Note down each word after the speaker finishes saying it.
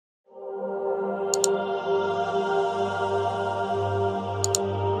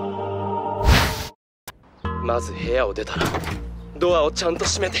まず部屋を出たらドアをちゃんと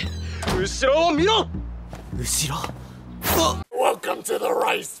閉めて後ろを見ろ。後ろ。Welcome to the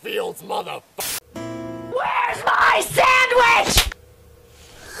rice fields, motherfucker. Where's my sandwich?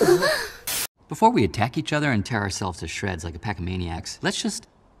 Before we attack each other and tear ourselves to shreds like a pack of maniacs, let's just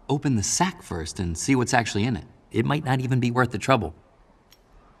open the sack first and see what's actually in it. It might not even be worth the trouble.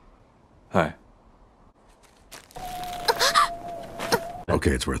 Hi.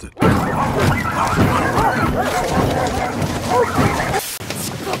 Okay, it's worth it.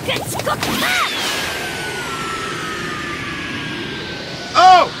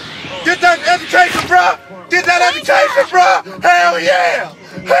 Oh! Get that education, bruh! Get that education, bruh! Hell yeah!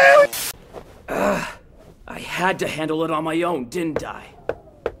 Hell I had to handle it on my own, didn't I?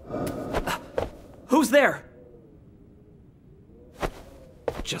 Who's there?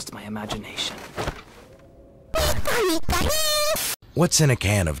 Just my imagination. What's in a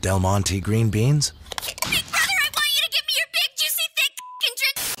can of Del Monte green beans? Big brother, I want you to give me your big, juicy, thick drink.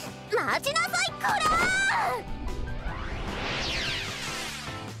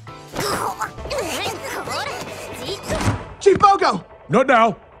 Chief Bungo! Not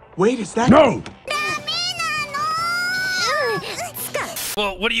now. Wait, is that... No!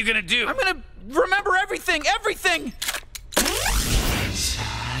 Well, what are you gonna do? I'm gonna remember everything! Everything!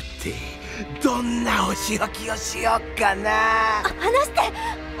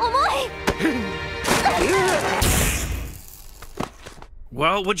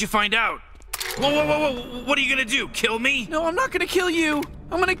 Well, what'd you find out? Whoa, what are you gonna do? Kill me? No, I'm not gonna kill you!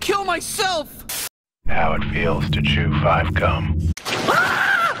 I'm gonna kill myself! How it feels to chew 5 gum.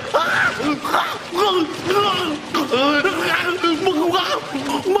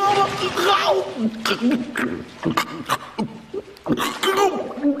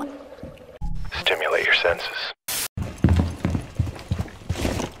 Stimulate your senses.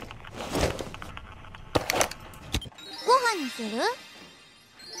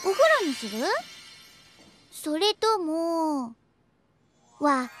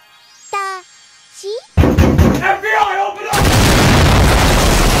 FBI, open